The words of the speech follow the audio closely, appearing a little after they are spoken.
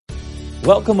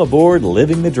Welcome aboard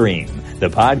Living the Dream, the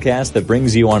podcast that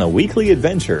brings you on a weekly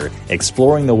adventure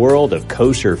exploring the world of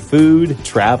kosher food,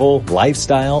 travel,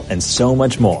 lifestyle, and so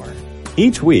much more.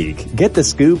 Each week, get the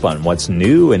scoop on what's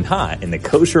new and hot in the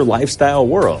kosher lifestyle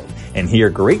world and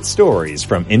hear great stories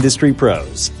from industry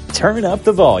pros. Turn up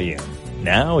the volume.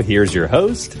 Now, here's your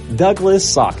host,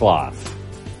 Douglas Sokloff.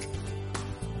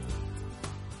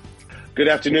 Good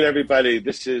afternoon, everybody.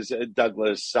 This is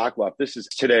Douglas Sokloff.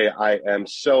 Today, I am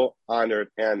so honored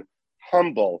and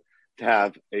humble to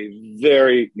have a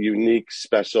very unique,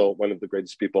 special, one of the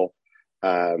greatest people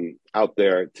out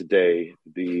there today,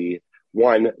 the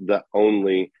one, the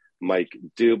only Mike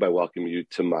Dube. I welcome you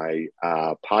to my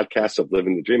podcast of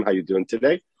Living the Dream. How you doing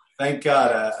today? Thank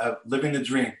God, living the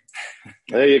dream.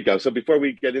 There you go. So before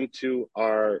we get into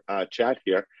our chat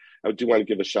here, I do want to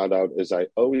give a shout out, as I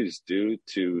always do,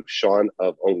 to Sean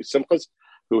of Only Simchas,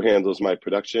 who handles my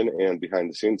production and behind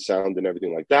the scenes sound and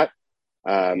everything like that.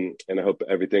 And I hope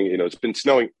everything, it's been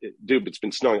snowing. Dude, it's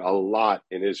been snowing a lot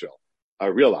in Israel,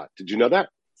 a real lot. Did you know that?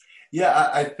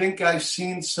 Yeah, I think I've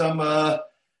seen some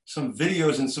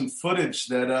videos and some footage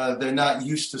that they're not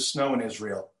used to snow in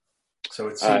Israel. So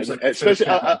it seems like especially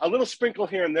a little sprinkle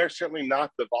here and there, certainly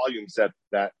not the volumes that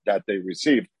they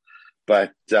received.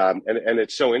 But and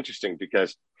it's so interesting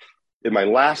because in my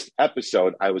last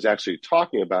episode, I was actually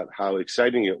talking about how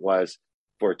exciting it was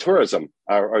for tourism,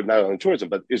 or not only tourism,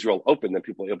 but Israel opened, and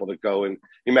people were able to go and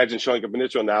imagine showing up in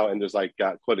Israel now, and there's like,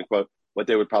 quote unquote, what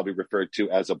they would probably refer to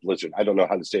as a blizzard. I don't know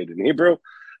how to say it in Hebrew,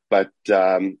 but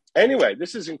anyway,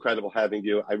 this is incredible having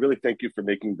you. I really thank you for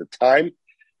making the time.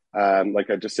 Like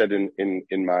I just said in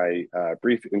my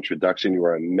brief introduction, you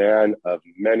are a man of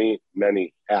many,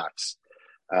 many hats.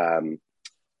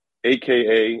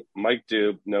 AKA Mike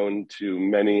Dube, known to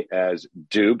many as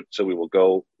Dube. So we will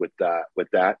go with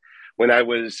that. When I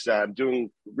was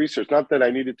doing research, not that I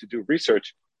needed to do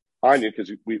research on you because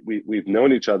we've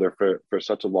known each other for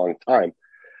such a long time,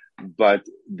 but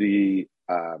the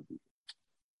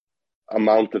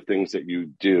amount of things that you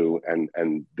do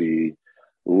and the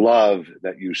love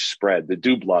that you spread, the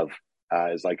Dube love,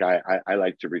 is like I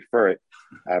like to refer it.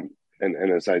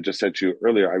 And as I just said to you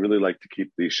earlier, I really like to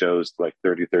keep these shows to like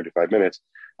 30, 35 minutes.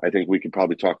 I think we could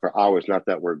probably talk for hours, not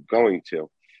that we're going to,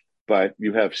 but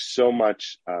you have so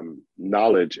much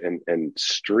knowledge and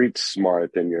street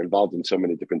smart, and you're involved in so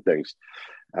many different things.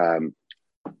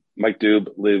 Mike Dube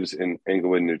lives in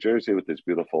Englewood, New Jersey with his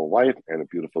beautiful wife and a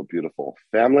beautiful, beautiful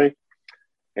family.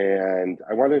 And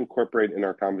I want to incorporate in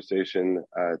our conversation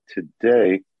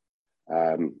today,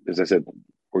 as I said,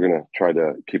 we're going to try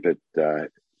to keep it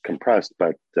compressed,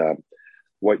 but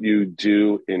what you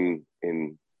do in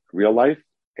real life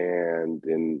and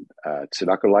in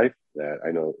tzedakah life, that I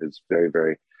know is very,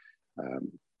 very,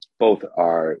 both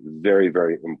are very,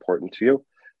 very important to you.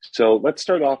 So let's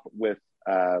start off with,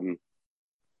 I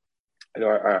know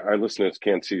our listeners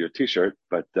can't see your t-shirt,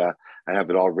 but I have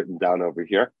it all written down over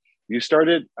here. You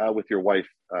started with your wife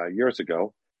years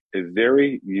ago, a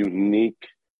very unique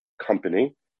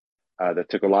company that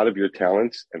took a lot of your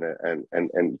talents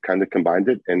and kind of combined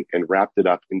it and wrapped it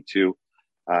up into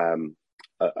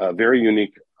a very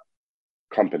unique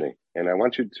company. And I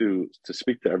want you to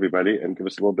speak to everybody and give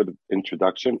us a little bit of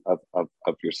introduction of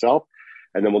yourself,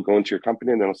 and then we'll go into your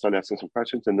company, and then we'll start asking some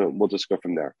questions, and then we'll just go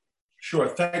from there. Sure.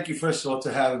 Thank you, first of all,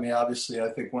 to having me. Obviously, I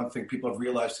think one thing people have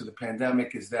realized through the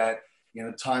pandemic is that,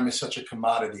 time is such a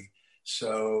commodity.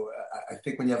 So I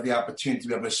think when you have the opportunity to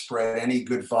be able to spread any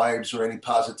good vibes or any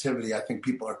positivity, I think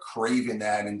people are craving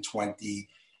that in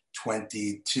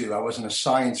 2022. I wasn't a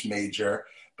science major,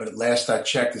 but at last I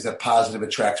checked is that positive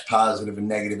attracts positive and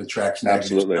negative attracts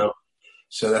negative. Absolutely.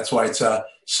 So that's why it's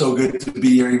so good to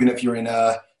be here, even if you're in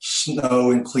snow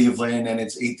in Cleveland and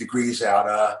it's 8 degrees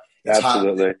out. It's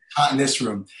Absolutely hot in this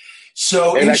room.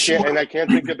 So I can't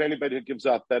think of anybody who gives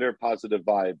off better positive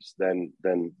vibes than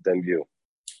you.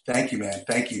 Thank you, man.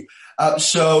 Thank you. I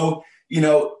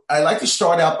like to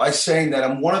start out by saying that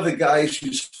I'm one of the guys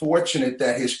who's fortunate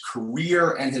that his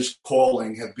career and his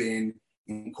calling have been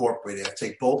incorporated. I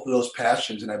take both of those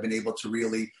passions and I've been able to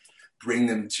really bring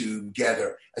them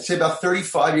together. I'd say about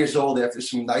 35 years old, after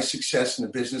some nice success in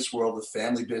the business world, the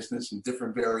family business and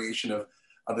different variation of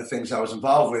other things I was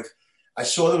involved with, I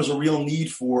saw there was a real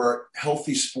need for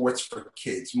healthy sports for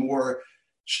kids, more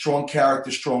strong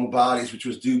character, strong bodies, which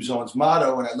was Dube's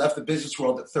motto. And I left the business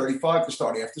world at 35 to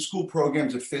start after school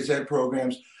programs and phys ed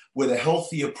programs with a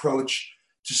healthy approach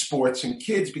to sports and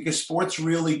kids, because sports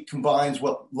really combines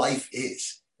what life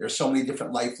is. There are so many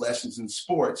different life lessons in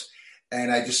sports. And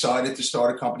I decided to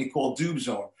start a company called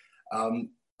DubeSide. I'm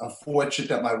fortunate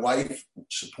that my wife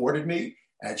supported me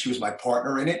and she was my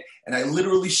partner in it. And I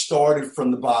literally started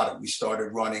from the bottom. We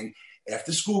started running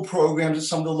after school programs at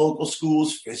some of the local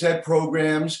schools, phys ed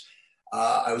programs.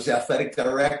 I was athletic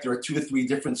director at 2 or 3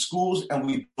 different schools, and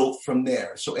we built from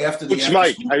there. So after the Coach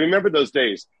Mike, I remember those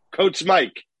days. Coach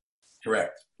Mike.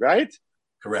 Correct. Right?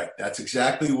 Correct. That's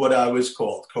exactly what I was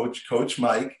called, Coach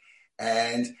Mike.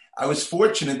 And I was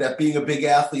fortunate that being a big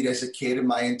athlete as a kid in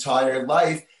my entire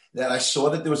life, that I saw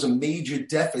that there was a major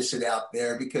deficit out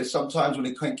there, because sometimes when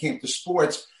it came to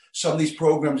sports, some of these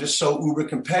programs are so uber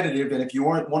competitive. And if you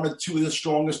weren't 1 or 2 of the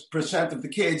strongest percent of the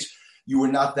kids, you were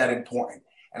not that important.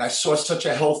 And I saw such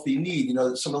a healthy need. You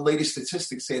know, some of the latest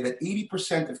statistics say that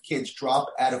 80% of kids drop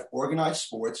out of organized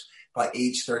sports by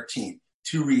age 13.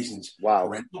 2 reasons. Wow.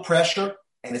 Parental pressure,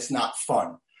 and it's not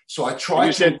fun. So I tried.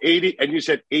 You said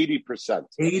 80%.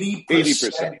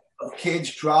 80% of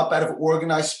kids drop out of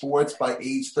organized sports by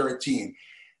age 13.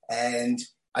 And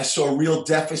I saw a real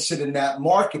deficit in that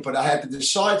market, but I had to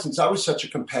decide, since I was such a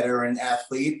competitor and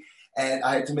athlete, and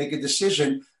I had to make a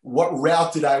decision, what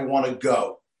route did I want to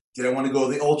go? Did I want to go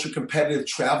the ultra competitive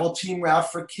travel team route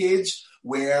for kids,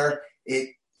 where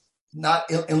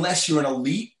unless you're an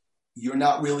elite, you're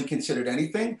not really considered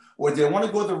anything? Or did I want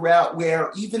to go the route where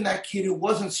even that kid who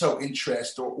wasn't so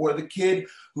interested, or the kid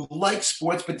who liked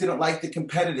sports but didn't like the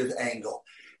competitive angle?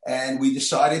 And we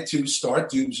decided to start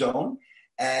DubeSide.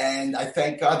 And I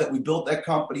thank God that we built that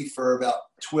company for about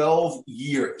 12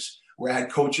 years, where I had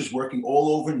coaches working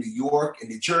all over New York and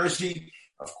New Jersey.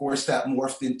 Of course, that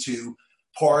morphed into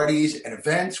parties and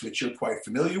events, which you're quite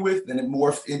familiar with. Then it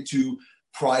morphed into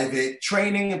private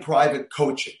training and private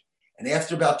coaching. And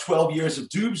after about 12 years of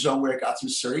DubeSide, where it got some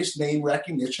serious name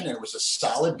recognition and it was a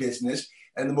solid business,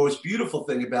 and the most beautiful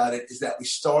thing about it is that we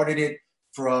started it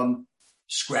from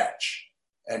scratch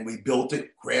and we built it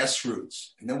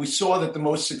grassroots. And then we saw that the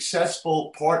most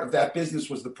successful part of that business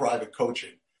was the private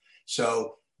coaching.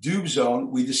 So DubeSide,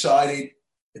 we decided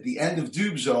at the end of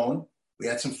DubeSide, we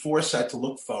had some foresight to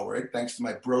look forward, thanks to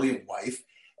my brilliant wife.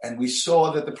 And we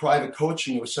saw that the private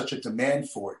coaching, there was such a demand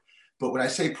for it. But when I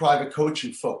say private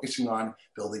coaching, focusing on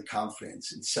building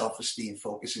confidence and self-esteem,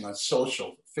 focusing on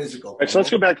social, physical. Right, so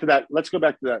let's go back to that. Let's go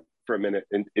back to that for a minute,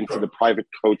 into the private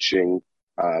coaching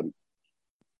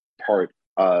part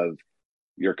of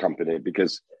your company,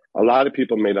 because a lot of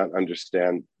people may not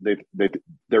understand. They're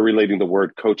relating the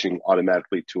word coaching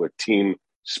automatically to a team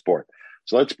sport.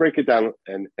 So let's break it down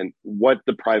and what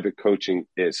the private coaching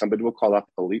is. Somebody will call up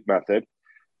Elite Method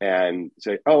and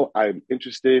say, oh, I'm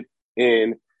interested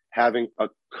in having a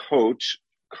coach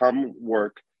come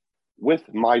work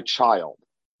with my child,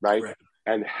 right?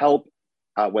 And help,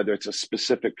 whether it's a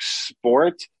specific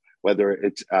sport, whether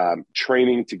it's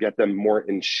training to get them more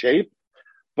in shape.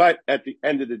 But at the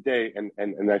end of the day,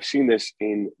 and I've seen this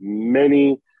in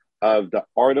many of the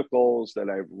articles that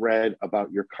I've read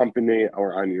about your company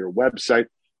or on your website,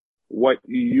 what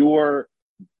your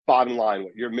bottom line,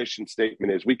 what your mission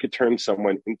statement is, we could turn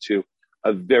someone into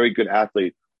a very good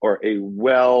athlete, or a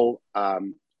or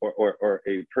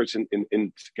a person in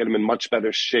to get them in much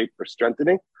better shape or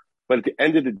strengthening. But at the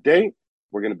end of the day,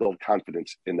 we're going to build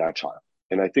confidence in that child.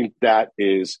 And I think that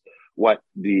is what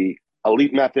the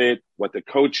Elite Method, what the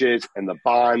coach is, and the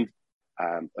bond.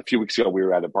 A few weeks ago, we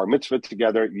were at a bar mitzvah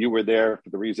together. You were there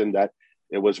for the reason that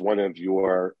it was one of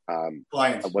your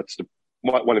clients.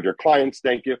 One of your clients.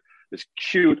 Thank you. This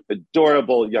cute,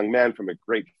 adorable young man from a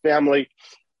great family.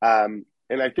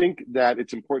 And I think that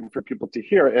it's important for people to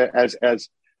hear, as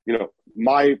you know,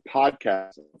 my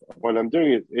podcast, what I'm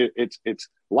doing, it's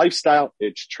lifestyle,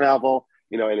 it's travel,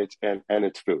 you know, and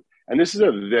it's food. And this is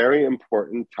a very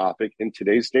important topic in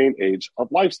today's day and age of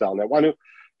lifestyle. And I want to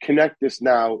connect this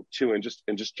now to, and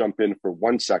just jump in for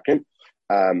 1 second.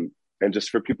 And just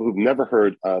for people who've never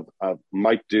heard of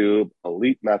Mike Dube,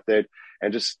 Elite Method,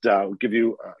 and just give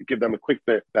them a quick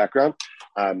background.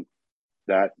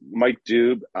 That Mike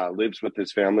Dube lives with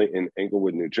his family in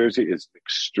Englewood, New Jersey, is an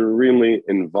extremely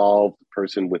involved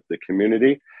person with the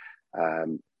community.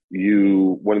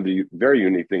 One of the very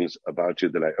unique things about you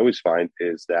that I always find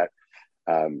is that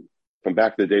from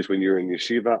back in the days when you were in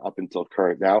yeshiva up until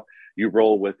current now, you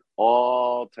roll with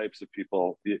all types of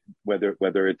people,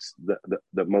 whether it's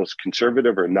the most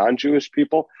conservative or non-Jewish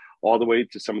people, all the way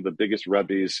to some of the biggest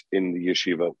rabbis in the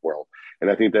yeshiva world.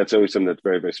 And I think that's always something that's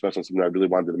very, very special, something I really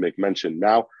wanted to make mention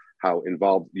now, how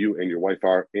involved you and your wife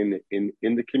are in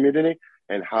the community,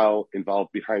 and how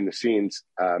involved behind the scenes.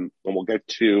 And we'll get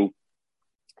to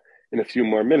in a few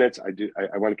more minutes.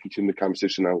 I want to continue the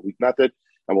conversation on Elite Method,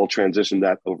 and we'll transition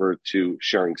that over to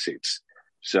sharing seats.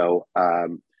 So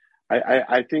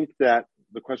I think that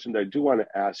the question that I do want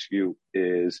to ask you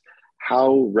is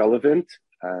how relevant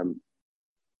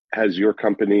has your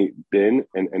company been?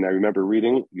 And I remember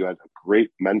reading, you had a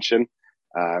great mention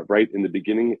right in the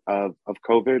beginning of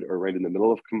COVID, or right in the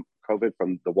middle of COVID,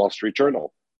 from the Wall Street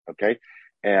Journal, okay?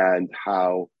 And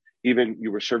how even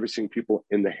you were servicing people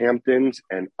in the Hamptons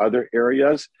and other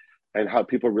areas, and how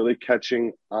people are really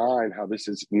catching on, how this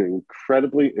is an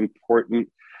incredibly important.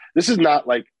 This is not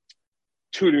like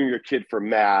tutoring your kid for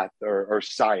math or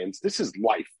science. This is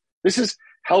life. This is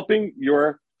helping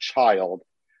your child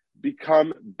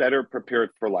become better prepared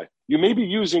for life. You may be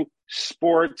using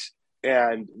sports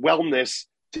and wellness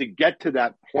to get to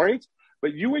that point,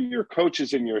 but you and your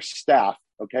coaches and your staff,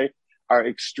 okay, are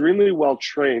extremely well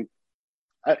trained.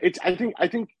 I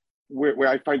think where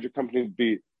I find your company to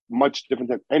be much different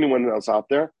than anyone else out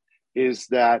there is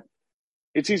that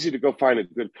it's easy to go find a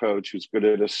good coach who's good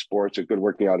at a sports or good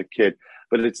working out a kid,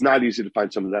 but it's not easy to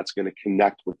find someone that's going to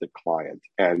connect with the client.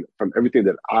 And from everything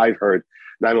that I've heard,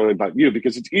 not only about you,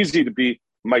 because it's easy to be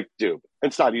Mike Dube.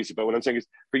 It's not easy, but what I'm saying is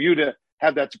for you to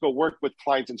have that to go work with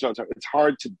clients and so on, it's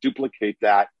hard to duplicate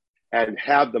that and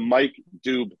have the Mike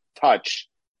Dube touch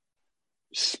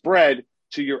spread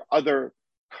to your other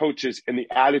coaches and the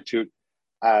attitude.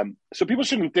 So people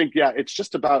shouldn't think, it's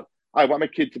just about, I want my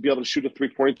kid to be able to shoot a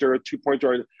 3-pointer or a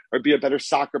 2-pointer or be a better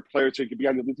soccer player so he can be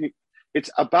on the team. It's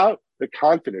about the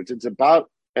confidence. It's about,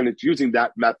 and it's using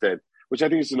that method, which I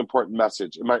think is an important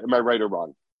message. Am I right or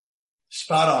wrong?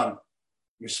 Spot on.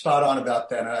 You're spot on about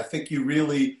that. And I think you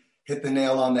really hit the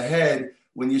nail on the head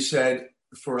when you said,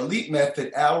 for Elite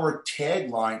Method, our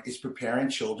tagline is preparing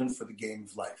children for the game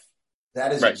of life.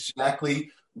 That is right.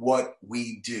 Exactly what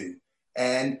we do.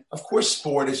 And of course,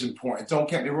 sport is important. Don't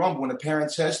get me wrong. But when a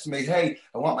parent says to me, hey,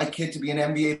 I want my kid to be an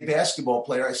NBA basketball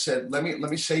player, I said, let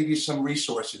me save you some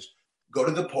resources. Go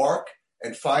to the park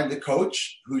and find the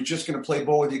coach who's just going to play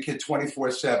ball with your kid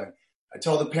 24/7. I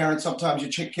tell the parents sometimes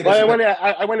your kid. Well, I want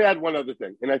to add one other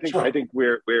thing, and I think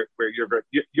where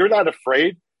you're not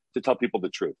afraid to tell people the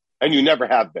truth, and you never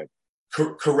have been.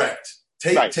 Correct.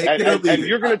 Take it or leave it. And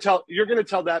you're going to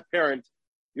tell that parent.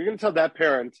 You're going to tell that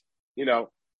parent,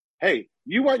 hey,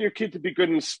 you want your kid to be good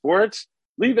in sports?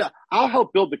 Leave it. I'll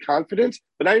help build the confidence,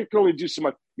 but I can only do so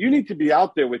much. You need to be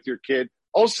out there with your kid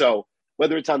also,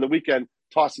 whether it's on the weekend,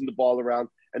 tossing the ball around,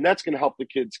 and that's going to help the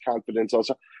kid's confidence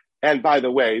also. And by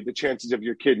the way, the chances of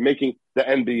your kid making the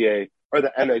NBA or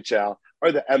the NHL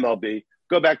or the MLB,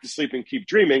 go back to sleep and keep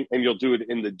dreaming, and you'll do it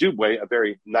in the Dube way, a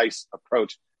very nice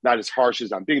approach, not as harsh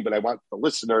as I'm being, but I want the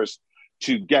listeners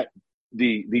to get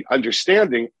the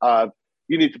understanding of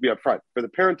you need to be upfront for the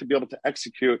parent to be able to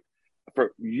execute,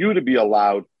 for you to be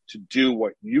allowed to do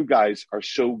what you guys are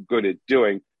so good at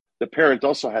doing. The parent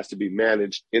also has to be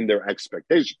managed in their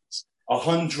expectations.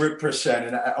 100%.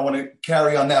 And I want to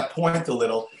carry on that point a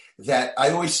little, that I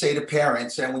always say to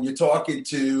parents, and when you're talking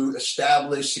to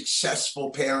established,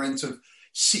 successful parents of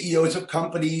CEOs of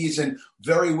companies and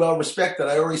very well respected,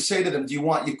 I always say to them, do you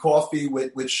want your coffee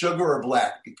with sugar or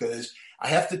black? Because I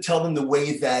have to tell them the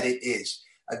way that it is.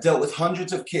 I've dealt with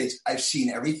hundreds of kids. I've seen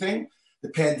everything. The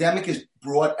pandemic has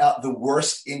brought out the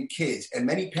worst in kids, and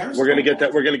many parents. We're going to get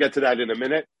that. We're going to get to that in a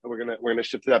minute. We're going to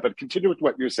shift to that, but continue with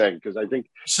what you're saying, because I think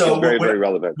it's very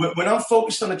relevant. When I'm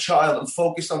focused on a child, I'm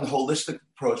focused on the holistic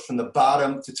approach from the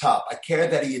bottom to top. I care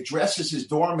that he addresses his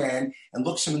doorman and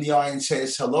looks him in the eye and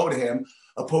says hello to him,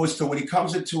 opposed to when he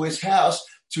comes into his house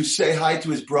to say hi to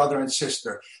his brother and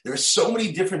sister. There are so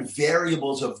many different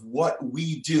variables of what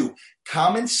we do.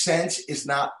 Common sense is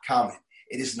not common.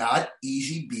 It is not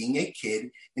easy being a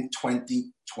kid in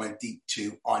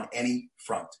 2022 on any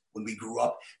front. When we grew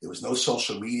up, there was no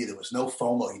social media. There was no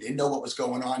FOMO. You didn't know what was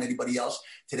going on. Anybody else?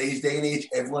 Today's day and age,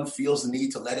 everyone feels the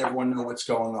need to let everyone know what's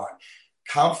going on.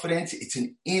 Confidence, it's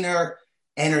an inner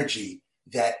energy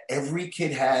that every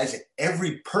kid has and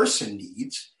every person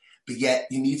needs, but yet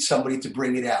you need somebody to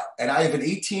bring it out. And I have an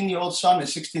 18-year-old son and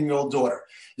a 16-year-old daughter.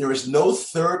 There is no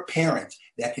third parent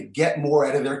that could get more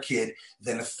out of their kid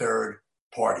than a third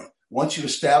party. Once you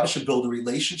establish and build a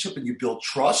relationship and you build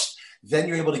trust, then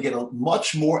you're able to get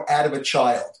much more out of a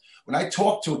child. When I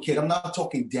talk to a kid, I'm not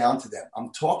talking down to them.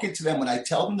 I'm talking to them when I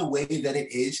tell them the way that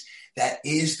it is, that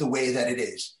is the way that it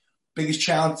is. Biggest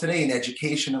challenge today in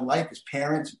education and life is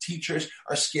parents and teachers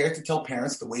are scared to tell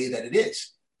parents the way that it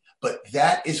is. But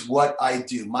that is what I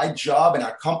do. My job and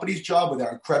our company's job with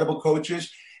our incredible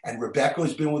coaches, and Rebecca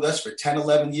has been with us for 10,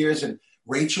 11 years, and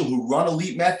Rachel, who run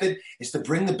Elite Method, is to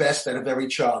bring the best out of every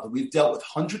child. And we've dealt with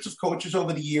hundreds of coaches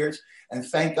over the years, and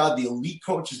thank God the elite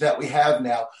coaches that we have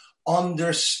now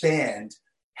understand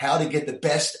how to get the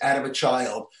best out of a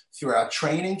child through our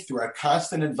training, through our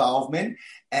constant involvement,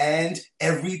 and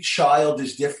every child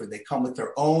is different. They come with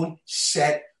their own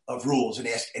set of rules and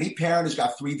ask any parent who's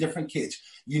got 3 different kids.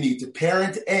 You need to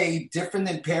parent A different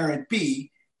than parent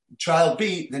B, child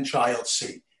B than child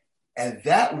C. And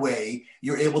that way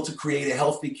you're able to create a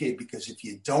healthy kid, because if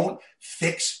you don't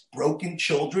fix broken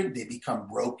children, they become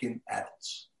broken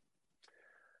adults.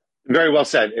 Very well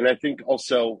said. And I think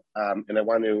also, and I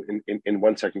want to, in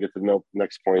 1 second, get to the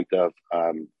next point of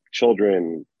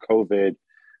children, COVID.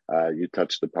 You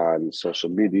touched upon social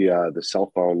media, the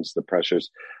cell phones, the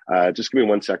pressures. Just give me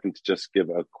 1 second to just give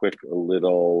a quick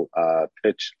little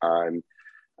pitch on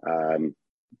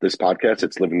this podcast.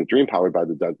 It's Living the Dream, powered by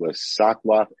the Douglas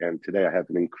Sokoloff. And today I have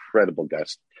an incredible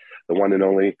guest, the one and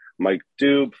only Mike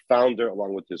Dube, founder,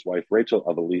 along with his wife, Rachel,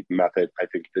 of Elite Method. I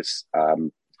think this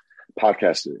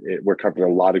podcast, we're covering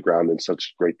a lot of ground and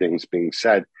such great things being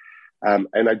said.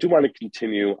 And I do want to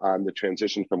continue on the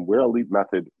transition from where Elite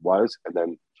Method was, and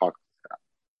then talk,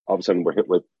 all of a sudden we're hit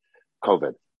with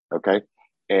COVID, okay?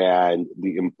 And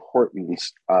the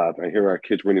importance of, I hear our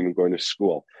kids weren't even going to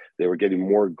school. They were getting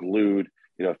more glued.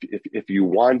 You know, if you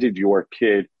wanted your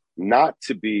kid not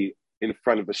to be in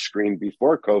front of a screen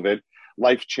before COVID,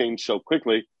 life changed so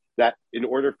quickly that in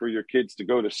order for your kids to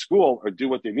go to school or do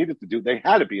what they needed to do, they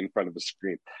had to be in front of a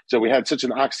screen. So we had such an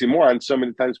oxymoron. So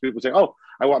many times people say, oh,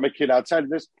 I want my kid outside of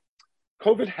this.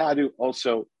 COVID had to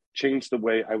also change the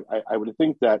way I would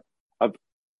think that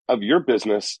of your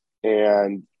business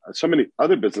and so many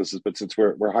other businesses. But since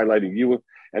we're highlighting you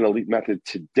and Elite Method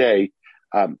today,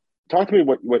 talk to me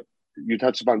what you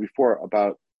touched upon before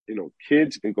about, you know,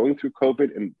 kids and going through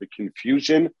COVID and the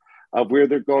confusion of where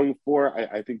they're going for.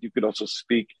 I think you could also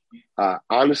speak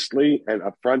honestly and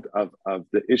upfront of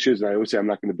the issues. And I always say I'm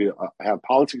not going to have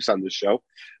politics on this show,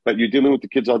 but you're dealing with the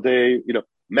kids all day, you know,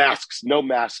 masks, no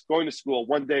masks, going to school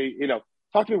one day, you know,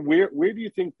 talk to me, where do you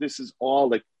think this is all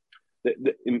like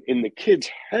in the kids'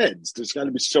 heads? There's got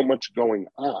to be so much going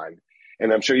on.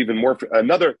 And I'm sure even more,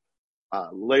 another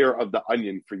layer of the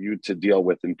onion for you to deal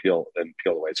with and peel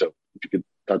away. So if you could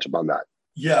touch upon that.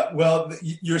 Yeah, well,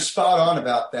 you're spot on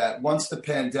about that. Once the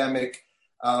pandemic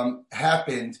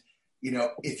happened, you know,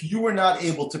 if you were not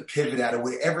able to pivot out of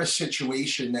whatever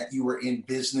situation that you were in,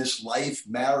 business, life,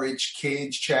 marriage,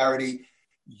 kids, charity,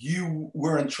 you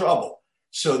were in trouble.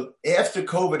 So after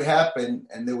COVID happened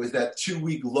and there was that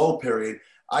 2-week low period,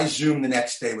 I Zoomed the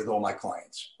next day with all my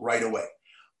clients right away.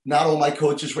 Not all my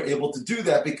coaches were able to do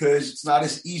that because it's not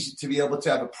as easy to be able to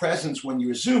have a presence when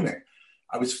you're Zooming.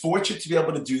 I was fortunate to be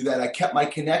able to do that. I kept my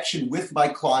connection with my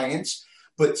clients,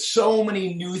 but so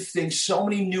many new things, so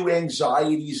many new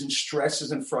anxieties and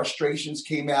stresses and frustrations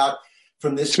came out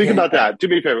from this. Speak about that. Do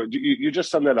me a favor. You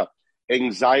just summed that up.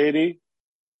 Anxiety,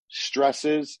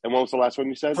 stresses, and what was the last one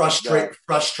you said?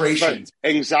 Frustration.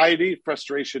 Anxiety,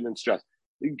 frustration, and stress.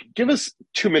 Give us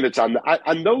 2 minutes on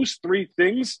those 3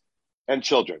 things and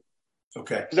children.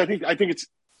 Okay. Because I think it's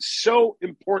so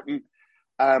important.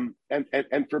 And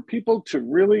for people to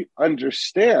really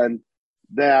understand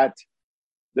that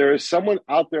there is someone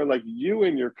out there like you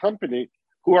and your company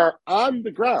who are on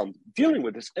the ground dealing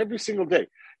with this every single day.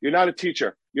 You're not a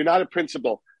teacher. You're not a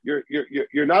principal. You're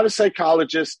not a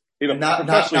psychologist. You know, not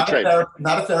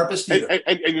a therapist either.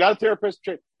 And you're not a therapist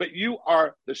trained, but you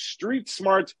are the street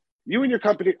smarts. You and your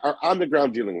company are on the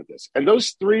ground dealing with this. And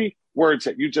those 3 words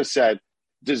that you just said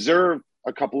deserve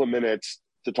a couple of minutes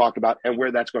to talk about and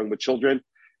where that's going with children,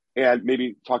 and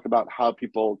maybe talk about how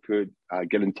people could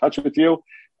get in touch with you,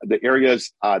 the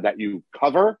areas that you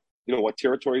cover, you know, what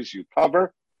territories you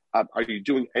cover. Are you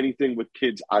doing anything with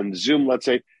kids on Zoom? Let's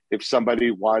say if somebody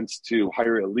wants to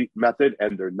hire Elite Method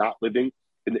and they're not living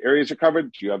in the areas you're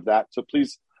covered, do you have that? So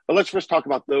please, but let's first talk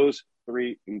about those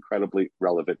 3 incredibly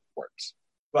relevant words.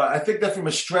 Well, I think that from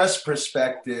a stress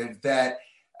perspective, that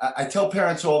I tell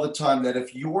parents all the time that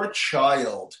if your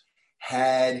child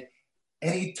had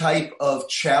any type of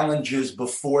challenges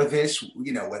before this,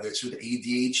 you know, whether it's with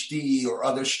ADHD or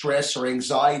other stress or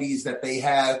anxieties that they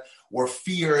have, or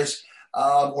fears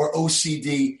or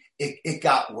OCD, it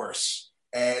got worse.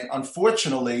 And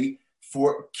unfortunately,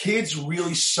 for kids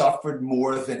really suffered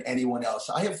more than anyone else.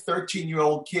 I have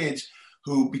 13-year-old kids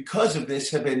who, because of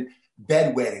this, have been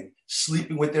bedwetting,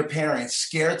 sleeping with their parents,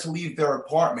 scared to leave their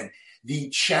apartment. The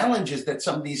challenges that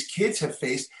some of these kids have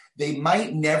faced, they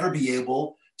might never be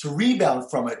able to rebound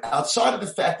from it, outside of the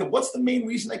fact that what's the main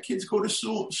reason that kids go to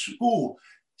school?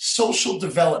 Social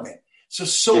development.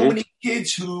 So many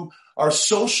kids who are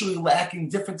socially lacking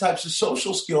different types of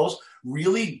social skills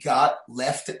really got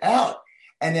left out.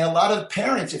 And a lot of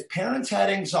parents, if parents had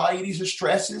anxieties or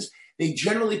stresses, they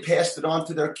generally passed it on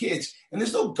to their kids. And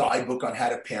there's no guidebook on how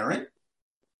to parent.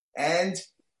 And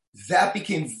that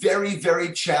became very,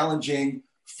 very challenging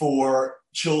for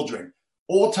children.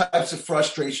 all types of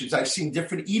frustrations. I've seen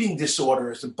different eating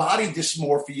disorders and body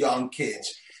dysmorphia on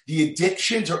kids. The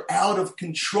addictions are out of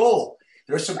control.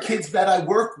 There are some kids that I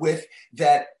work with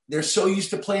that they're so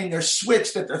used to playing their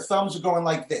Switch that their thumbs are going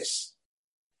like this.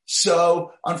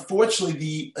 So unfortunately,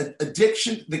 the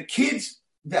addiction, the kids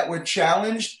that were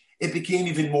challenged, it became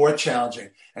even more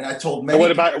challenging. And I told many.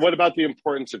 What about the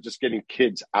importance of just getting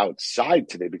kids outside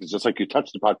today? Because just like you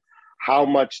touched upon, how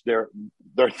much their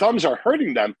thumbs are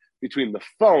hurting them between the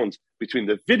phones, between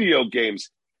the video games,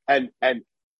 and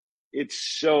it's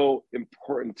so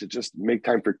important to just make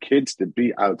time for kids to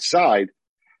be outside.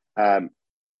 And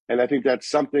I think that's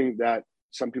something that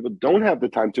some people don't have the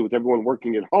time to, with everyone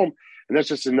working at home. And that's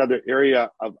just another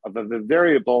area of a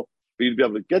variable for you to be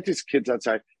able to get these kids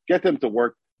outside, get them to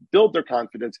work, build their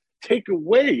confidence, take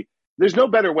away. There's no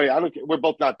better way. We're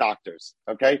both not doctors,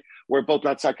 okay? We're both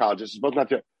not psychologists. We're both not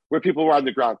there. We're people who are on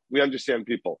the ground. We understand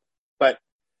people. But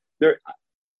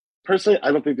personally,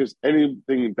 I don't think there's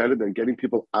anything better than getting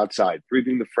people outside,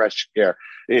 breathing the fresh air.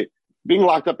 Being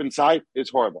locked up inside is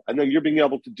horrible. And then you're being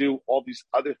able to do all these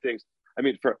other things. I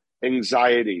mean, for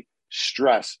anxiety,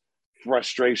 stress,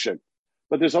 frustration.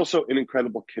 But there's also an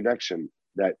incredible connection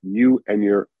that you and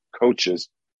your coaches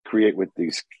create with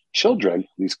these children,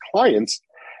 these clients.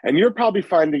 And you're probably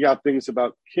finding out things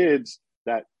about kids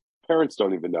that parents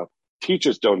don't even know,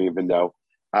 teachers don't even know,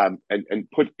 and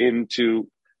put into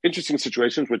interesting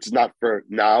situations, which is not for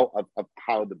now of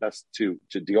how the best to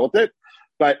deal with it.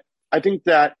 But I think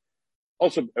that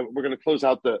also we're going to close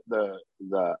out the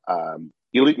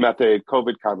elite method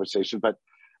COVID conversation, but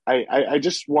I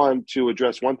just want to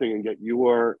address one thing and get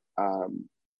your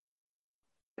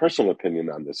personal opinion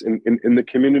on this. In the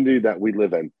community that we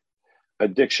live in,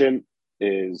 addiction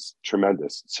is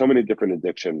tremendous. So many different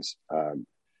addictions,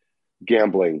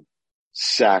 gambling,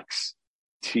 sex,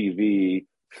 TV,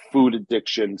 food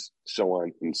addictions, so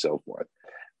on and so forth.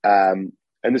 And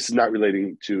this is not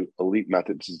relating to elite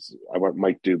methods. I want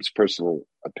Mike Dube's personal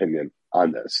opinion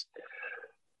on this.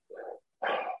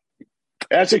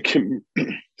 As a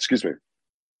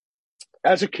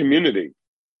community,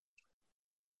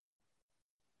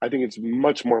 I think it's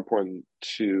much more important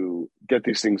to get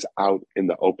these things out in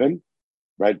the open,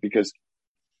 right? Because,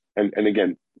 and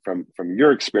again, from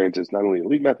your experiences, not only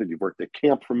elite method, you've worked at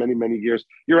camp for many, many years.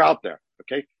 You're out there,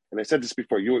 okay? And I said this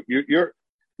before. You're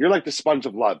like the sponge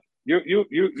of love.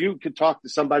 You could talk to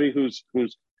somebody who's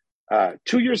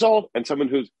 2 years old and someone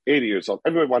who's 80 years old.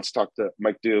 Everyone wants to talk to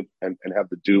Mike Dube and have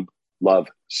the Dube love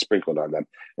sprinkled on them.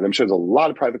 And I'm sure there's a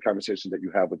lot of private conversations that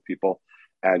you have with people,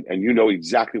 and you know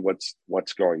exactly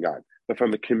what's going on. But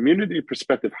from a community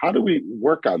perspective, how do we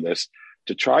work on this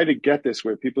to try to get this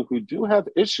where people who do have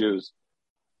issues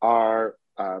are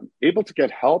able to get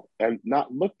help and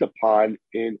not looked upon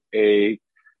in a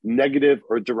negative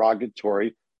or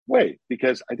derogatory way?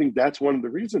 Because I think that's one of the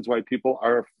reasons why people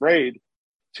are afraid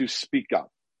to speak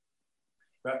up.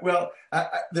 Right. Well,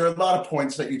 there are a lot of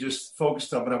points that you just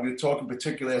focused on, but I'm going to talk in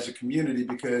particular as a community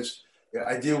because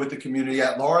I deal with the community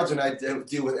at large and I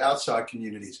deal with outside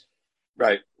communities.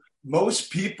 Right. Most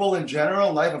people in general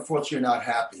in life, unfortunately, are not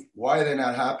happy. Why are they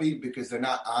not happy? Because they're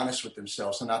not honest with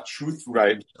themselves. They're not truthful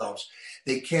with themselves.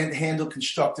 They can't handle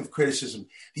constructive criticism.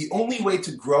 The only way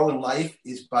to grow in life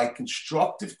is by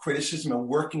constructive criticism and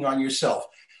working on yourself.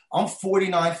 I'm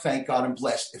 49, thank God, I'm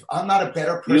blessed. If I'm not a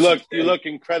better person, you look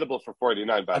incredible for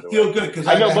 49. By the way, I feel good because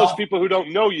I know most people who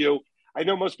don't know you. I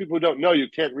know most people who don't know you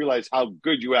can't realize how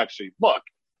good you actually look,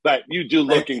 but you do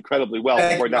look incredibly well.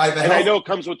 And I know it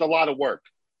comes with a lot of work.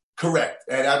 Correct.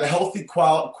 And I have a healthy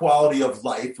quality of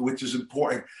life, which is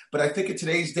important. But I think in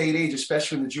today's day and age,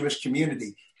 especially in the Jewish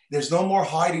community, there's no more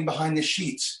hiding behind the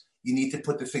sheets. You need to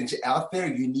put the things out there.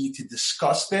 You need to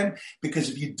discuss them, because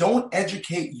if you don't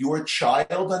educate your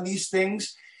child on these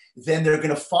things, then they're going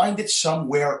to find it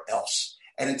somewhere else.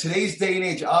 And in today's day and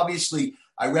age, obviously,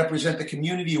 I represent the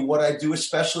community and what I do,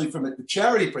 especially from a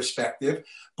charity perspective.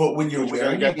 But when you're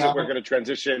we're going to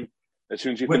transition. As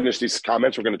soon as you finish these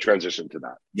comments, we're going to transition to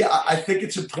that. Yeah, I think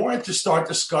it's important to start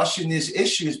discussing these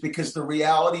issues, because the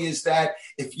reality is that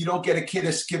if you don't get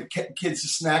give kids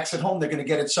snacks at home, they're going to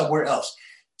get it somewhere else.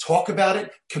 Talk about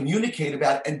it, communicate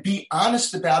about it, and be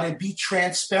honest about it, be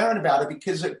transparent about it,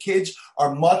 because kids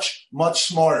are much, much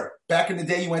smarter. Back in the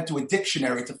day, you went to a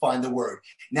dictionary to find the word.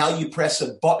 Now you press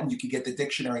a button, you can get the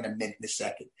dictionary in in a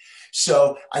second.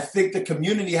 So I think the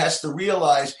community has to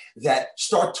realize that,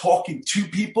 start talking to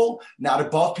people, not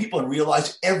above people, and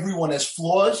realize everyone has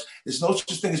flaws. There's no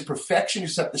such thing as perfection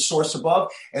except the source above.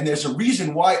 And there's a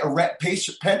reason why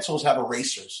pencils have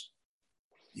erasers.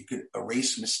 You could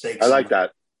erase mistakes. I like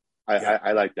that.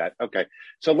 I like that. Okay.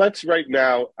 So let's right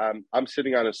now, I'm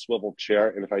sitting on a swivel chair,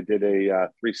 and if I did a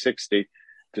 360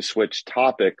 to switch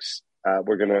topics,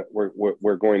 we're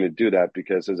going to do that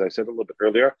because, as I said a little bit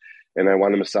earlier, and I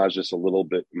want to massage this a little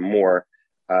bit more.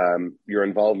 Your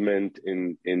involvement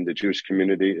in the Jewish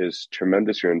community is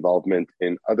tremendous. Your involvement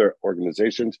in other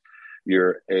organizations.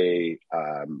 You're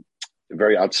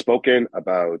very outspoken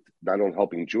about not only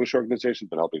helping Jewish organizations,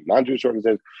 but helping non-Jewish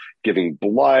organizations, giving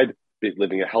blood,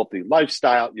 living a healthy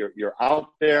lifestyle. You're out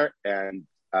there, and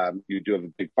you do have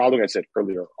a big following. I said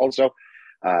earlier also,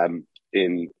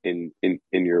 in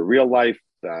your real life,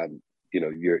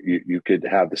 you could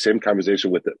have the same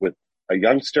conversation with a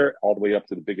youngster all the way up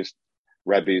to the biggest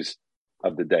rebbes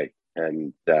of the day.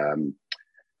 And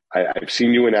I've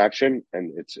seen you in action,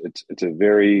 and it's a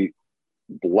very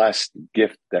blessed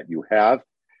gift that you have,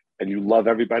 and you love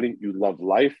everybody. You love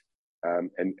life,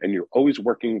 and you're always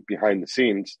working behind the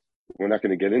scenes. We're not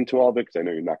going to get into all of it because I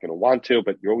know you're not going to want to,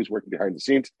 but you're always working behind the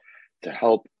scenes to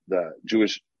help the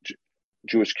Jewish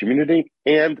community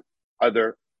and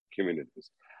other communities.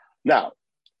 Now,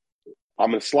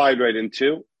 I'm going to slide right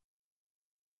into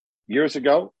years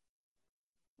ago.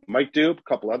 Mike Dube, a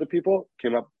couple other people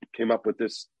came up with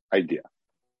this idea,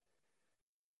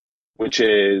 which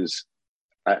is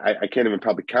I can't even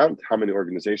probably count how many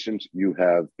organizations you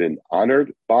have been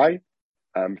honored by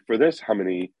for this, how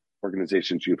many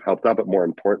organizations you've helped out, but more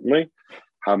importantly,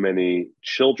 how many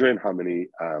children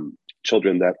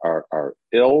that are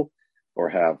ill or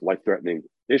have life-threatening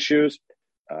issues,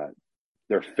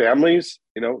 their families,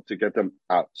 to get them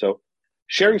out. So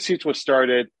Sharing Seats was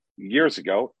started years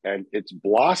ago, and it's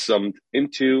blossomed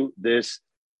into this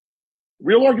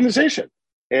real organization.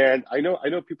 And I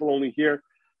know people only hear,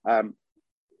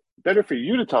 better for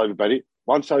you to tell everybody,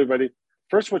 why don't you tell everybody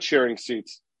first what Sharing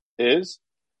Seats is,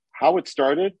 how it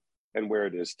started, and where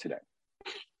it is today.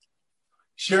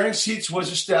 Sharing Seats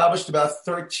was established about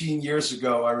 13 years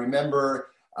ago. I remember,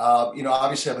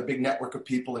 obviously I have a big network of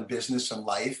people in business and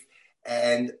life,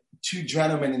 and two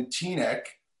gentlemen in Teaneck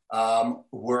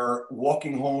were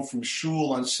walking home from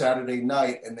shul on Saturday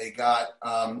night, and they got,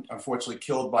 unfortunately,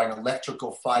 killed by an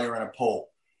electrical fire in a pole.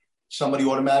 Somebody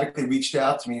automatically reached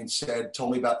out to me and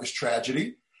told me about this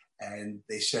tragedy. And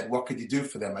they said, what could you do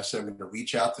for them? I said, I'm going to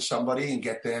reach out to somebody and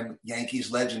get them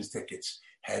Yankees Legends tickets.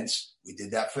 Hence, we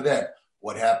did that for them.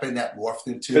 What happened? That morphed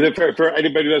into... For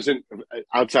anybody who doesn't,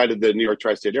 outside of the New York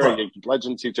tri-state area, right. Yankees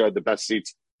Legends seats are the best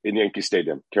seats in Yankee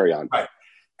Stadium. Carry on. Right.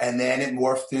 And then it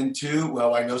morphed into,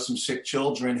 I know some sick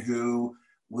children who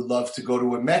would love to go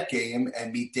to a Met game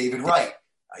and meet David Wright.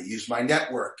 I used my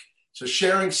network. So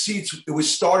Sharing Seats, it was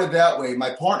started that way. My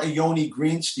partner, Yoni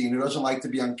Greenstein, who doesn't like to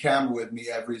be on camera with me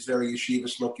ever, he's very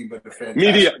yeshivish looking, but a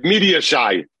fantastic. Media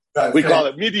shy. We call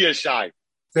it media shy.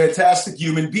 Fantastic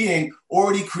human being,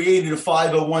 already created a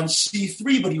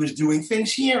 501c3, but he was doing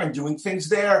things here and doing things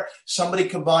there. Somebody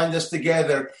combined us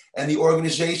together, and the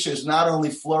organization has not only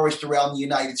flourished around the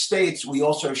United States, we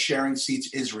also have Sharing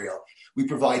Seats Israel. We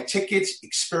provide tickets,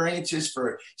 experiences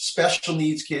for special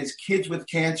needs kids with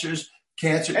cancer,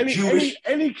 Jewish,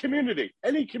 any community,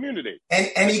 and any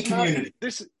community.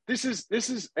 This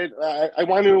is. I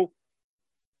want to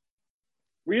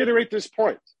reiterate this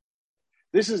point.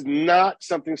 This is not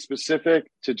something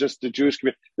specific to just the Jewish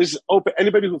community. This is open.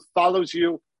 Anybody who follows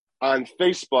you on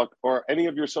Facebook or any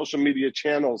of your social media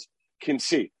channels can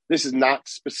see. This is not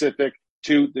specific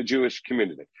to the Jewish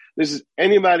community. This is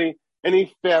anybody,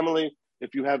 any family.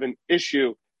 If you have an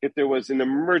issue, if there was an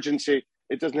emergency.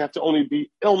 It doesn't have to only be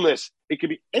illness. It could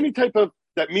be any type of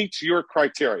that meets your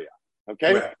criteria,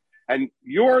 okay? Right. And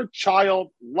your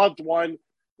child, loved one,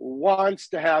 wants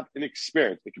to have an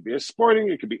experience. It could be a sporting,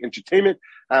 it could be entertainment.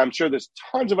 I'm sure there's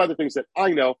tons of other things that I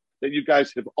know that you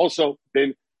guys have also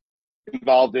been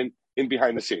involved in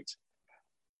behind the scenes.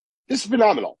 This is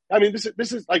phenomenal. I mean,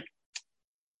 this is like,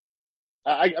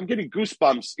 I'm getting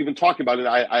goosebumps even talking about it.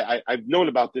 I've known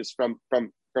about this from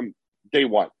day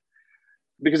one.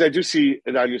 Because I do see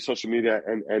it on your social media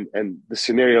and the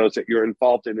scenarios that you're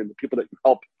involved in and the people that you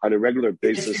help on a regular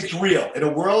basis. It's real. In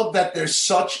a world that there's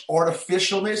such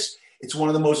artificialness, it's one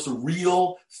of the most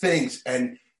real things.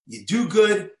 And you do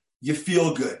good, you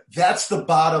feel good. That's the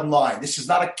bottom line. This is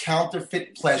not a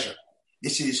counterfeit pleasure.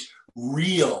 This is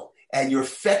real. And you're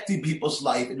affecting people's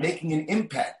life and making an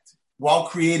impact while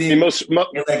creating a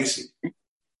legacy.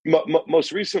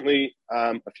 Most recently,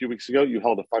 a few weeks ago, you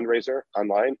held a fundraiser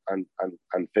online on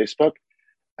Facebook.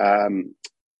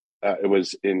 It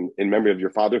was in memory of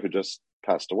your father who just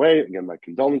passed away. Again, my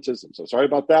condolences. I'm so sorry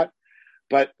about that.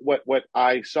 But what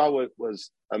I saw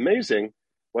was amazing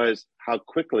was how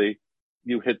quickly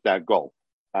you hit that goal.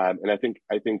 And I think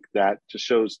that just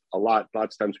shows a lot.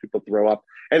 Lots of times people throw up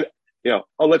and,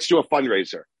 oh, let's do a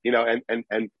fundraiser, and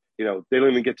they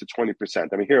don't even get to 20%.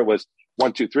 I mean, here it was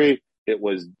 1, 2, 3. It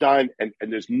was done. And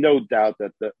there's no doubt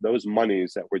that those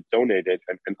monies that were donated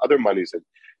and other monies and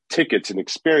tickets and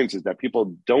experiences that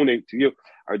people donate to you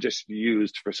are just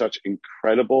used for such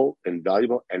incredible and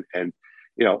valuable. And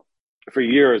for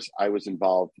years, I was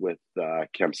involved with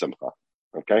Camp Simcha,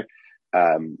 okay?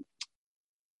 For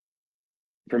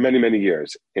many, many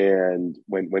years. And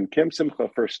when Camp Simcha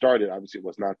first started, obviously it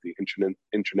was not the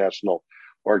international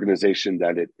organization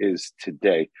that it is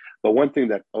today. But one thing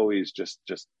that always just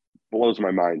blows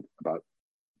my mind about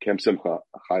Camp Simcha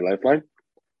High Lifeline,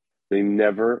 they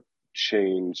never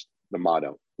changed the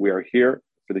motto. We are here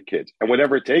for the kids. And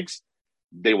whatever it takes,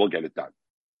 they will get it done.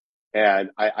 And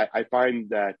I find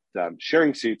that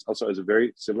sharing seats also is a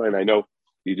very similar, and I know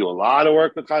you do a lot of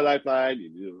work with High Lifeline, you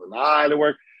do a lot of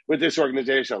work with this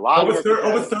organization, over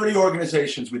 30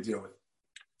 organizations we deal with.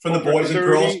 From the Boys and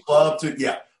Girls Club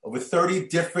to, over 30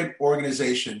 different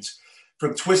organizations,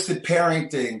 from Twisted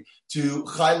Parenting to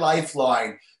High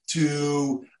Lifeline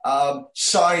to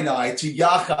Sinai to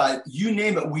Yachad, you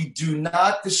name it. We do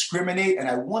not discriminate. And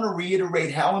I want to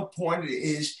reiterate how important it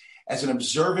is as an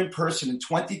observant person in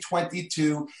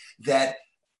 2022 that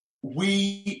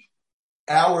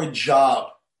our job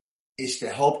is to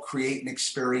help create an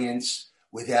experience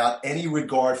without any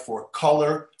regard for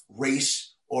color,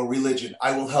 race, or religion.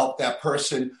 I will help that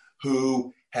person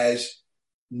who has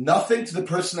nothing to the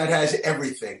person that has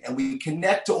everything. And we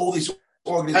connect to all these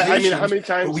organizations. I mean, how many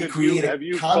times we create a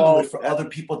conduit for other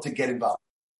people to get involved?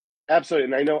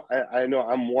 Absolutely. And I know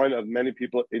I'm one of many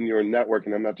people in your network,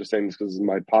 and I'm not just saying this because this is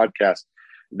my podcast,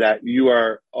 that you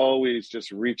are always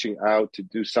just reaching out to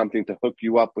do something to hook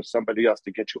you up with somebody else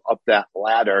to get you up that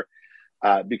ladder.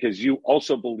 Because you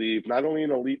also believe not only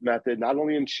in elite method, not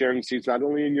only in sharing seats, not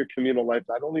only in your communal life,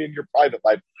 not only in your private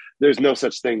life, there's no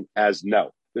such thing as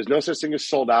no. There's no such thing as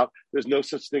sold out. There's no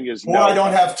such thing as no. Or I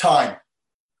don't have time.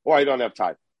 Or I don't have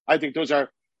time. I think those are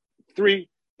three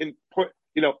important,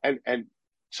 and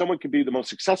someone could be the most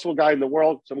successful guy in the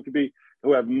world. Someone could be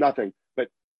who have nothing, but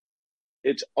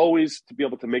it's always to be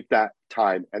able to make that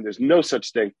time. And there's no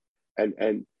such thing.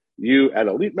 And you at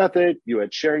Elite Method, you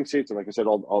at Sharing Seats, and like I said,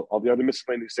 all the other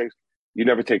miscellaneous things, you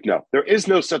never take no. There is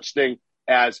no such thing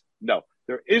as no.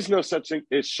 There is no such thing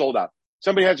as sold out.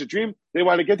 Somebody has a dream, they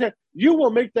want to get there, you will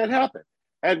make that happen.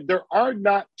 And there are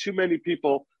not too many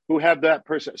people who have that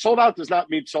person. Sold out does not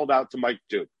mean sold out to Mike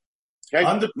Dube. Okay?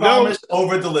 Under promise,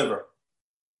 over deliver.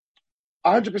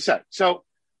 100%. So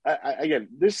again,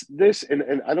 this,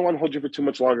 and I don't want to hold you for too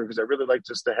much longer because I really like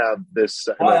just to have this.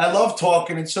 I love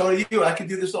talking, and so do you. I could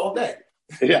do this all day.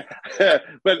 Yeah,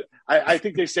 but I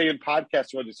think they say in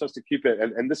podcasts you're supposed to keep it,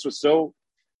 and this was so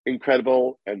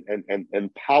incredible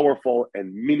and powerful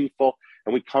and meaningful,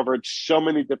 and we covered so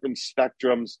many different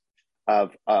spectrums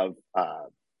of I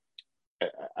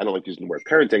don't like using the word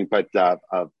parenting, but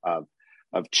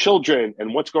of children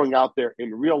and what's going out there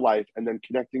in real life, and then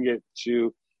connecting it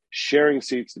to sharing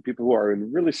seats to people who are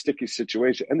in really sticky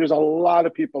situations. And there's a lot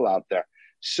of people out there,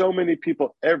 so many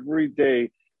people every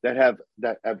day that have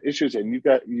issues, and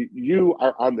you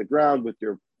are on the ground with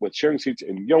sharing seats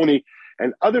and Yoni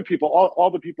and other people,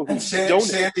 all the people who and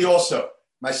Sandy also,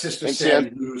 my sister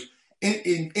Sandy, who's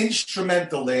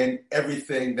instrumental in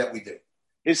everything that we do.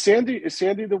 Is Sandy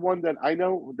the one that I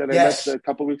know that I met a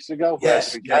couple of weeks ago?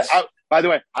 Yes. By the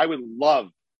way, I would love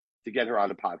to get her on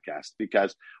a podcast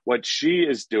because what she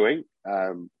is doing,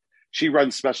 she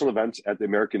runs special events at the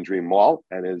American Dream Mall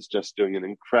and is just doing an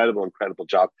incredible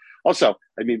job. Also,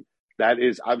 I mean, that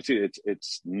is obviously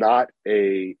it's not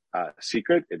a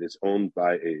secret. It is owned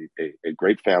by a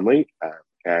great family,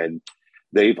 and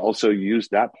they've also used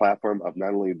that platform of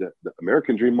not only the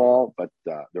American Dream Mall, but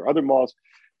there are other malls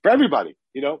for everybody.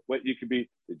 What you could be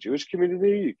the Jewish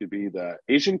community, you could be the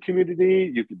Asian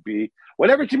community, you could be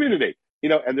whatever community.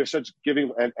 And there's such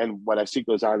giving, and what I see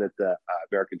goes on at the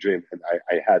American Dream. And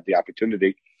I had the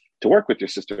opportunity to work with your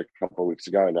sister a couple of weeks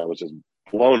ago, and I was just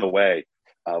blown away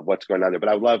of what's going on there. But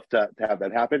I would love to have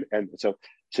that happen. And so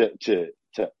to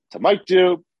Mike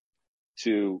Dube,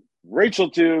 to Rachel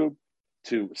Dube,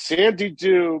 to Sandy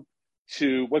Dube,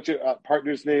 to what's your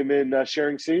partner's name in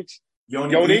Sharing Seats?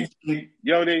 Yoni,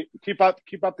 keep up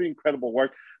the incredible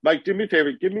work. Mike, do me a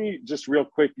favor. Give me just real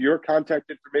quick your contact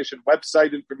information,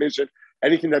 website information,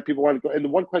 anything that people want to go. And the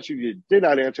one question you did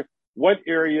not answer, what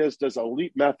areas does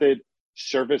Elite Method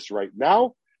service right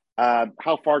now?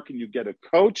 How far can you get a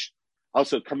coach?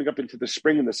 Also, coming up into the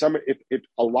spring and the summer, if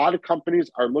a lot of companies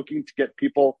are looking to get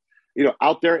people,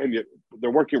 out there and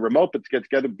they're working remote, but to get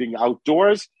together, being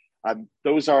outdoors,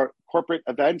 Those are corporate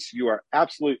events. You are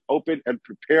absolutely open and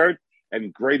prepared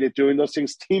and great at doing those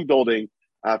things. Team building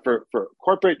for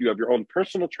corporate. You have your own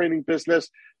personal training business.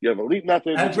 You have Elite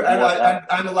Method. I've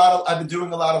been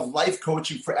doing a lot of life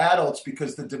coaching for adults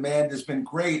because the demand has been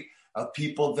great of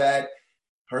people that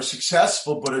are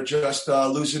successful but are just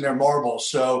losing their marbles.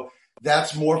 So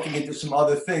that's morphing into some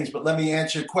other things. But let me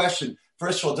answer your question.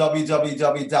 First of all,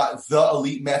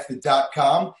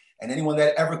 www.theeliteMethod.com. And anyone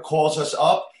that ever calls us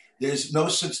up, there's no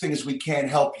such thing as we can't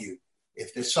help you.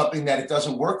 If there's something that it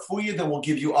doesn't work for you, then we'll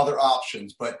give you other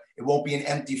options, but it won't be an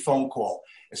empty phone call.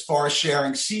 As far as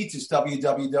sharing seats, it's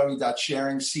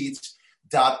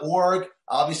www.sharingseats.org.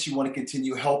 Obviously, we want to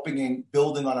continue helping and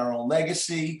building on our own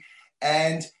legacy.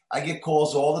 And I get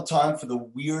calls all the time for the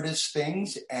weirdest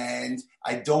things, and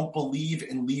I don't believe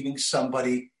in leaving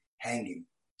somebody hanging.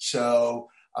 So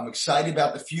I'm excited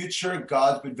about the future.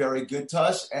 God's been very good to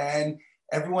us, and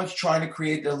everyone's trying to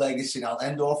create their legacy. And I'll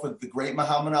end off with the great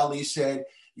Muhammad Ali said,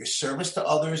 your service to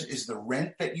others is the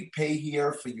rent that you pay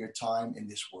here for your time in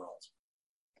this world.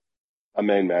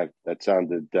 Amen, man. That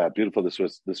sounded beautiful. This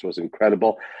was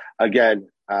incredible. Again,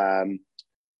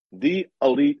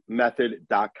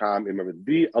 theeliteMethod.com. Remember,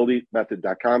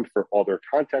 theeliteMethod.com for all their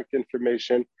contact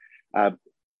information. And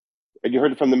you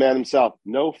heard it from the man himself.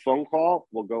 No phone call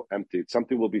will go empty.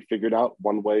 Something will be figured out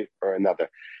one way or another.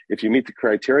 If you meet the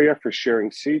criteria for sharing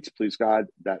seats, please God,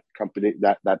 that company,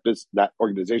 that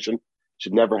organization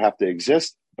should never have to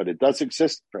exist, but it does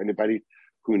exist for anybody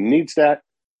who needs that.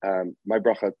 My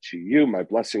bracha to you, my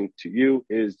blessing to you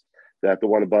is that the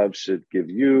one above should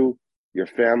give you, your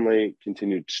family,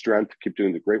 continued strength, keep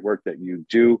doing the great work that you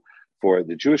do for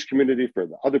the Jewish community, for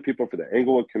the other people, for the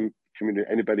Anglo community,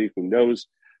 anybody who knows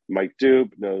Mike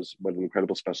Dube, knows what an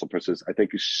incredible special person is. I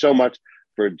thank you so much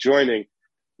for joining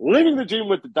Living the Dream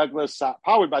with the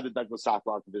powered by the Douglas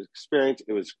Sockloff Experience.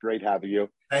 It was great having you.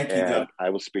 Thank you, and Doug. I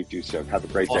will speak to you soon. Have a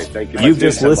great day. Thank you. You've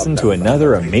just listened to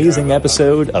another amazing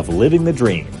episode of Living the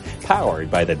Dream, powered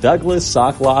by the Douglas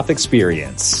Sockloff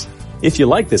Experience. If you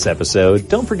like this episode,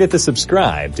 don't forget to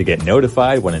subscribe to get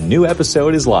notified when a new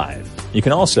episode is live. You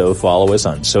can also follow us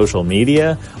on social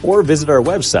media or visit our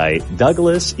website,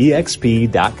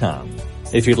 douglasexp.com.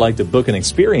 If you'd like to book an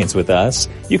experience with us,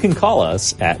 you can call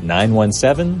us at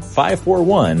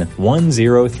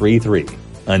 917-541-1033.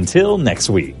 Until next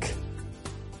week.